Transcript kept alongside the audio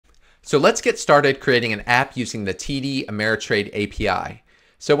So let's get started creating an app using the TD Ameritrade API.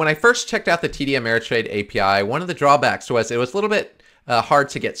 So when I first checked out the TD Ameritrade API, one of the drawbacks was it was a little bit hard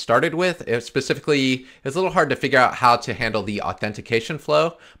to get started with. It was a little hard to figure out how to handle the authentication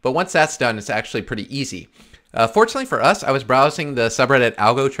flow. But once that's done, it's actually pretty easy. Fortunately for us, I was browsing the subreddit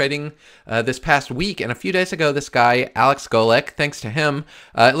algo trading this past week, and a few days ago, this guy, Alex Golek, thanks to him,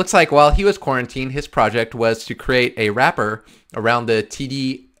 it looks like while he was quarantined, his project was to create a wrapper around the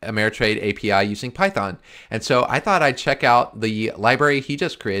TD Ameritrade API using Python. And so I thought I'd check out the library he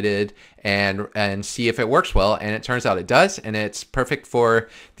just created and see if it works well. And it turns out it does, and it's perfect for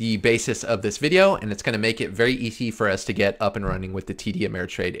the basis of this video, and it's going to make it very easy for us to get up and running with the TD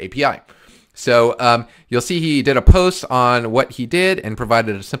Ameritrade API. So you'll see he did a post on what he did and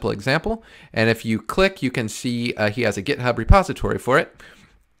provided a simple example. And if you click, you can see he has a GitHub repository for it,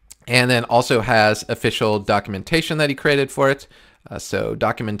 and then also has official documentation that he created for it. So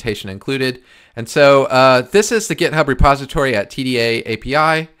documentation included. And so this is the GitHub repository at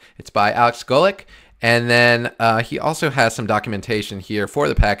tda-api. It's by Alex Golek. And then he also has some documentation here for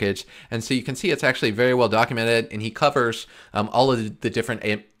the package. And so you can see it's actually very well documented, and he covers all of the different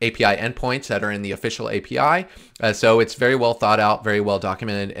API endpoints that are in the official API. So it's very well thought out, very well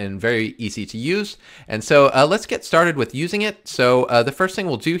documented, and very easy to use. And so let's get started with using it. So the first thing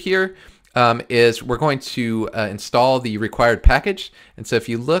we'll do here is we're going to install the required package. And so if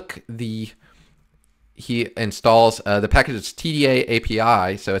you look, he installs the package is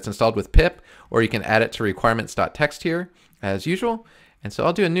tda-api, so it's installed with pip, or you can add it to requirements.txt here as usual. And so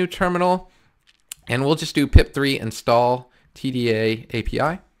I'll do a new terminal, and we'll just do pip3 install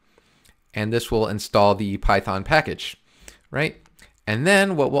tda-api, and this will install the Python package, right? And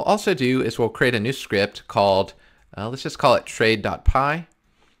then what we'll also do is we'll create a new script called, let's just call it trade.py,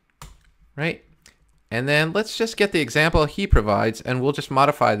 right? And then let's just get the example he provides, and we'll just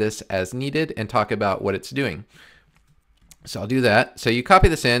modify this as needed and talk about what it's doing. So I'll do that. So you copy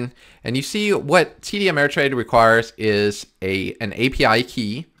this in, and you see what TD Ameritrade requires is an API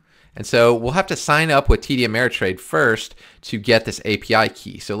key. And so we'll have to sign up with TD Ameritrade first to get this API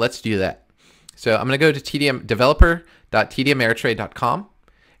key. So let's do that. So I'm going to go to developer.tdameritrade.com,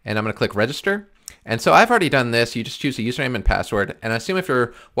 and I'm going to click register. And so I've already done this. You just choose a username and password. And I assume if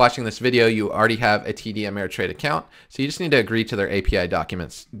you're watching this video, you already have a TD Ameritrade account. So you just need to agree to their API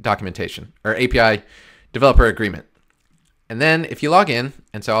documentation, or API developer agreement. And then if you log in,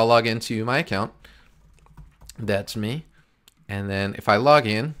 and so I'll log into my account, that's me. And then if I log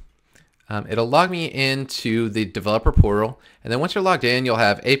in, it'll log me into the developer portal. And then once you're logged in, you'll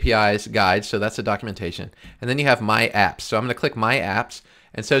have APIs, guides, so that's the documentation. And then you have my apps. So I'm going to click my apps.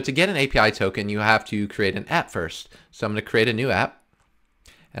 And so to get an API token, you have to create an app first. So I'm going to create a new app,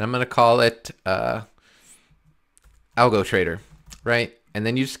 and I'm going to call it Algo Trader, right? And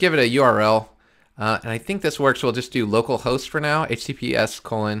then you just give it a URL. And I think this works. We'll just do localhost for now, https://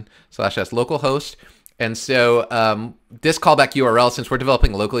 localhost. And so this callback URL, since we're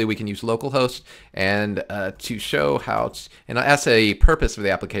developing locally, we can use localhost. And to show how, and as a purpose of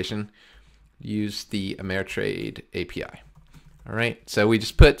the application, use the Ameritrade API. All right, so we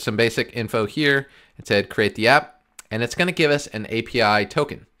just put some basic info here. It said create the app, and it's going to give us an API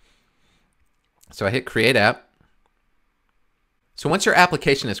token. So I hit create app. So once your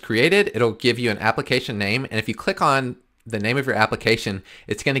application is created, it'll give you an application name. And if you click on the name of your application,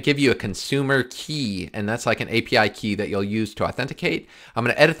 it's going to give you a consumer key. And that's like an API key that you'll use to authenticate. I'm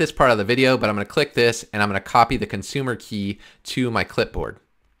going to edit this part of the video, but I'm going to click this, and I'm going to copy the consumer key to my clipboard.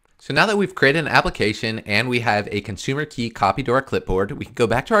 So now that we've created an application and we have a consumer key copied to our clipboard, we can go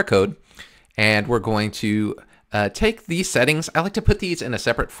back to our code, and we're going to take these settings. I like to put these in a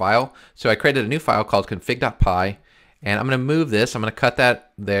separate file. So I created a new file called config.py, and I'm going to move this. I'm going to cut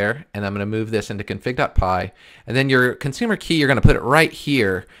that there, and I'm going to move this into config.py. And then your consumer key, you're going to put it right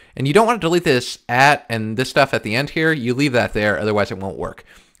here. And you don't want to delete this at and this stuff at the end here. You leave that there, otherwise it won't work.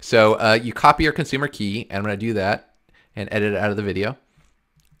 So you copy your consumer key, and I'm going to do that and edit it out of the video.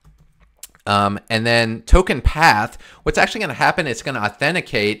 And then token path, what's actually going to happen is it's going to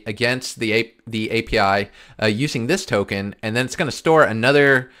authenticate against the API using this token, and then it's going to store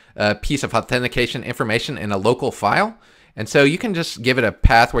another piece of authentication information in a local file. And so you can just give it a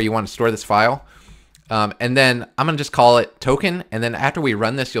path where you want to store this file. And then I'm going to just call it token. And then after we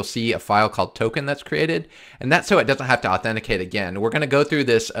run this, you'll see a file called token that's created. And that's so it doesn't have to authenticate again. We're going to go through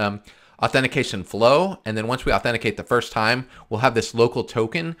this authentication flow, and then once we authenticate the first time, we'll have this local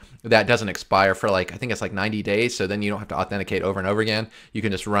token that doesn't expire for I think it's like 90 days, so then you don't have to authenticate over and over again. You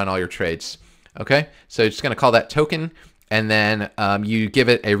can just run all your trades. Okay, so just going to call that token, and then you give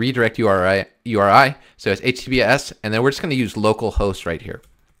it a redirect URI, so it's HTTPS, and then we're just going to use localhost right here.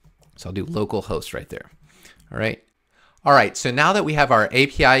 So I'll do localhost right there. All right. All right, so now that we have our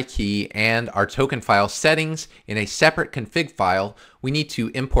API key and our token file settings in a separate config file, we need to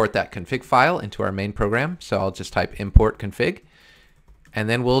import that config file into our main program. So I'll just type import config, and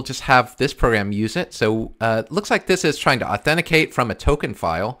then we'll just have this program use it. So it looks like this is trying to authenticate from a token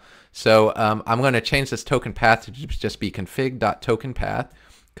file. So I'm going to change this token path to just be config.tokenPath,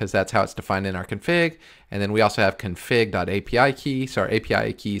 because that's how it's defined in our config. And then we also have config.api key. So our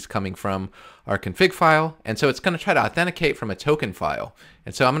API key is coming from our config file. And so it's going to try to authenticate from a token file.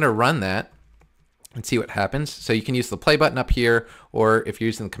 And so I'm going to run that and see what happens. So you can use the play button up here, or if you're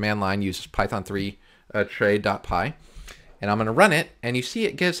using the command line, use Python 3 tda-api. And I'm going to run it, and you see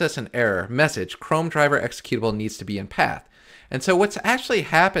it gives us an error message: Chrome driver executable needs to be in path. And so what's actually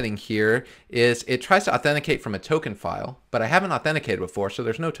happening here is it tries to authenticate from a token file, but I haven't authenticated before, so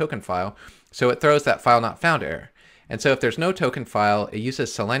there's no token file. So it throws that file not found error. And so if there's no token file, it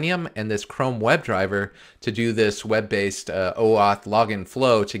uses Selenium and this Chrome WebDriver to do this web-based OAuth login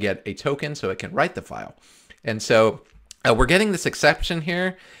flow to get a token so it can write the file. And so we're getting this exception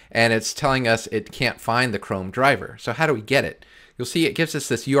here, and it's telling us it can't find the Chrome driver. So how do we get it? You'll see it gives us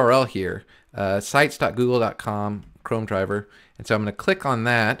this URL here, sites.google.com Chrome driver. And so I'm going to click on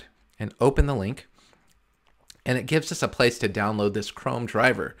that and open the link, and it gives us a place to download this Chrome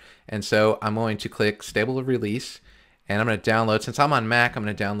driver. And so I'm going to click stable release, and I'm going to download. Since I'm on Mac, I'm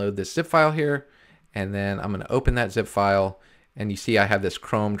going to download this zip file here, and then I'm going to open that zip file, and you see I have this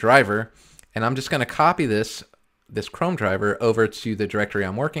Chrome driver, and I'm just going to copy this Chrome driver over to the directory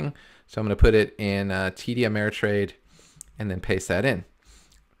I'm working. So I'm going to put it in TD Ameritrade and then paste that in.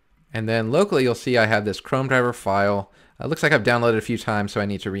 And then locally, you'll see I have this Chrome driver file. It looks like I've downloaded a few times, so I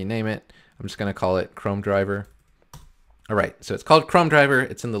need to rename it. I'm just going to call it Chrome driver. All right, so it's called Chrome driver.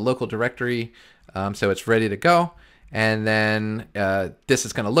 It's in the local directory, so it's ready to go. And then this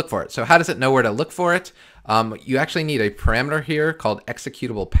is going to look for it. So how does it know where to look for it? You actually need a parameter here called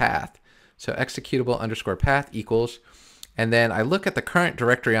executable path. So executable underscore path equals, and then I look at the current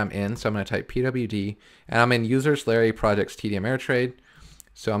directory I'm in. So I'm going to type pwd, and I'm in users, Larry, projects, TD Ameritrade.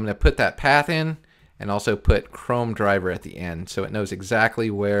 So I'm going to put that path in and also put Chrome driver at the end, so it knows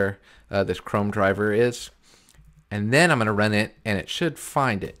exactly where this Chrome driver is. And then I'm going to run it, and it should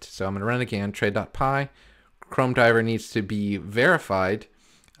find it. So I'm going to run it again, trade.py. Chrome driver needs to be verified.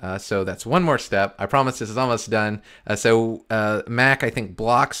 So that's one more step. I promise this is almost done. Mac, I think,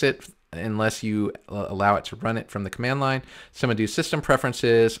 blocks it unless you allow it to run it from the command line. So I'm going to do system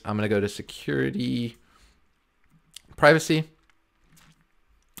preferences. I'm going to go to security, privacy,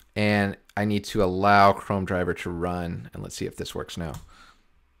 and I need to allow Chrome driver to run. And let's see if this works now.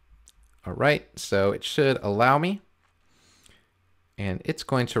 All right, so it should allow me, and it's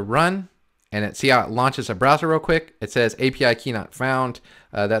going to run. And see how it launches a browser real quick? It says API key not found.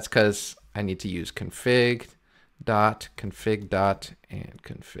 That's because I need to use config dot and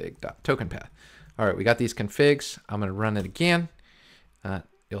config dot token path. All right, we got these configs. I'm going to run it again.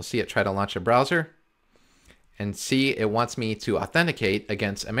 You'll see it try to launch a browser, and see it wants me to authenticate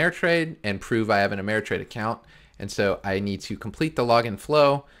against Ameritrade and prove I have an Ameritrade account. And so I need to complete the login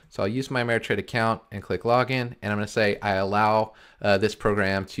flow. So I'll use my Ameritrade account and click login, and I'm going to say I allow this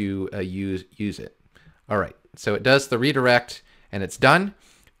program to use it. All right, so it does the redirect, and it's done.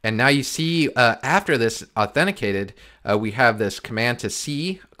 And now you see after this authenticated, we have this command to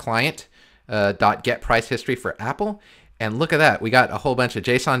C client .get price history for Apple. And look at that, we got a whole bunch of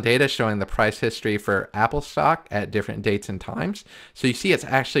JSON data showing the price history for Apple stock at different dates and times. So you see it's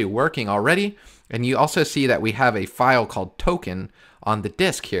actually working already. And you also see that we have a file called token on the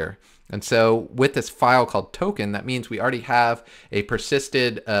disk here. And so with this file called token, that means we already have a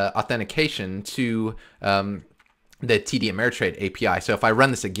persisted authentication to the TD Ameritrade API. So if I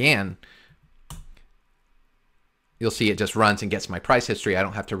run this again, you'll see it just runs and gets my price history. I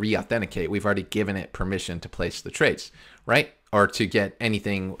don't have to re-authenticate. We've already given it permission to place the trades, right? Or to get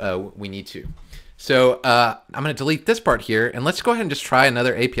anything we need to. So I'm going to delete this part here, and let's go ahead and just try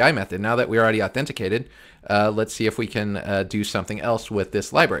another API method. Now that we're already authenticated, let's see if we can do something else with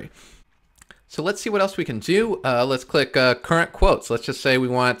this library. So let's see what else we can do. Let's click current quotes. Let's just say we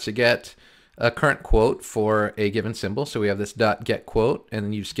want to get a current quote for a given symbol. So we have this .get quote, and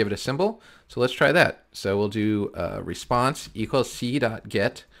then you just give it a symbol. So let's try that. So we'll do response equals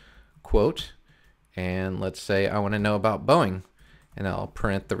c.get quote, and let's say I want to know about Boeing, and I'll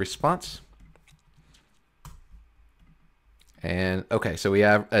print the response. And okay, so we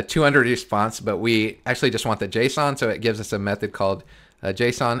have a 200 response, but we actually just want the JSON, so it gives us a method called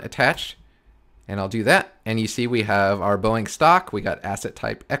JSON attached. And I'll do that. And you see we have our Boeing stock, we got asset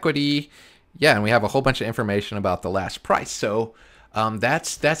type equity. Yeah, and we have a whole bunch of information about the last price. So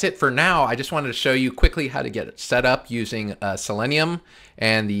That's it for now. I just wanted to show you quickly how to get it set up using Selenium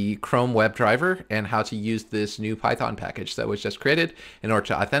and the Chrome WebDriver, and how to use this new Python package that was just created in order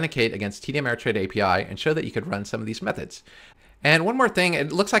to authenticate against TD Ameritrade API and show that you could run some of these methods. And one more thing,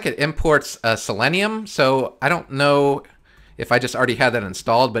 it looks like it imports Selenium, so I don't know if I just already had that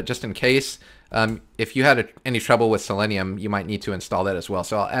installed, but just in case, if you had any trouble with Selenium, you might need to install that as well.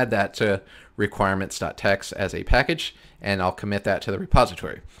 So I'll add that to requirements.txt as a package, and I'll commit that to the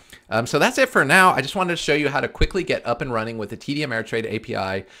repository. So that's it for now. I just wanted to show you how to quickly get up and running with the TD Ameritrade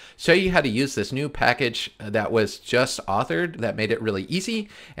API, show you how to use this new package that was just authored that made it really easy,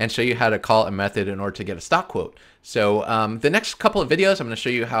 and show you how to call a method in order to get a stock quote. So the next couple of videos, I'm going to show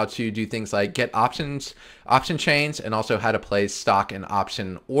you how to do things like get options, option chains, and also how to place stock and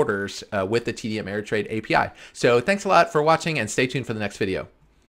option orders with the TD Ameritrade API. So thanks a lot for watching, and stay tuned for the next video.